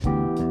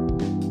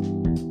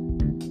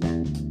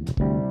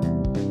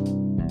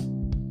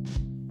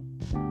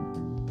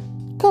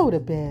Go to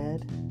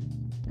bed.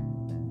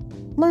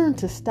 Learn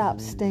to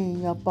stop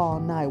staying up all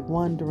night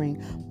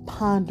wondering,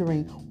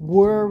 pondering,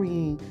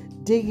 worrying,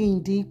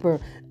 digging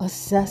deeper,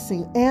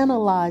 assessing,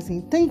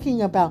 analyzing,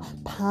 thinking about,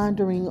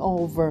 pondering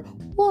over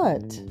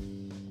what?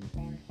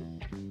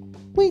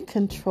 We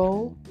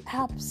control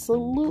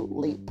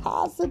absolutely,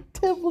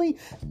 positively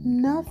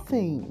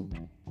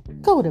nothing.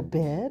 Go to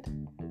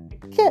bed.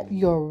 Get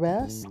your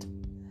rest.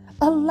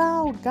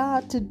 Allow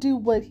God to do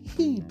what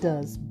He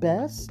does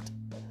best.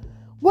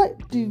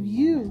 What do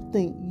you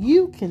think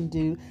you can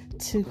do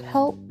to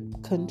help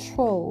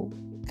control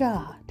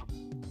God?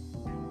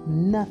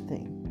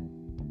 Nothing.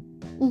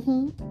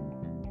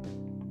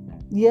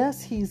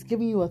 Yes, He's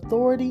giving you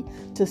authority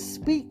to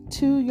speak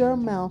to your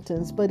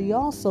mountains, but He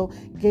also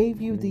gave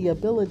you the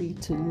ability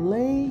to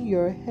lay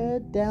your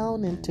head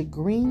down into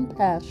green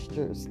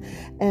pastures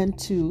and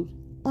to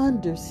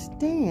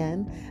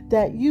understand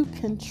that you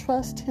can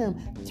trust Him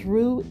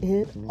through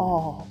it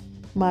all.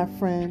 My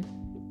friend,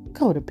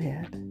 go to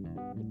bed.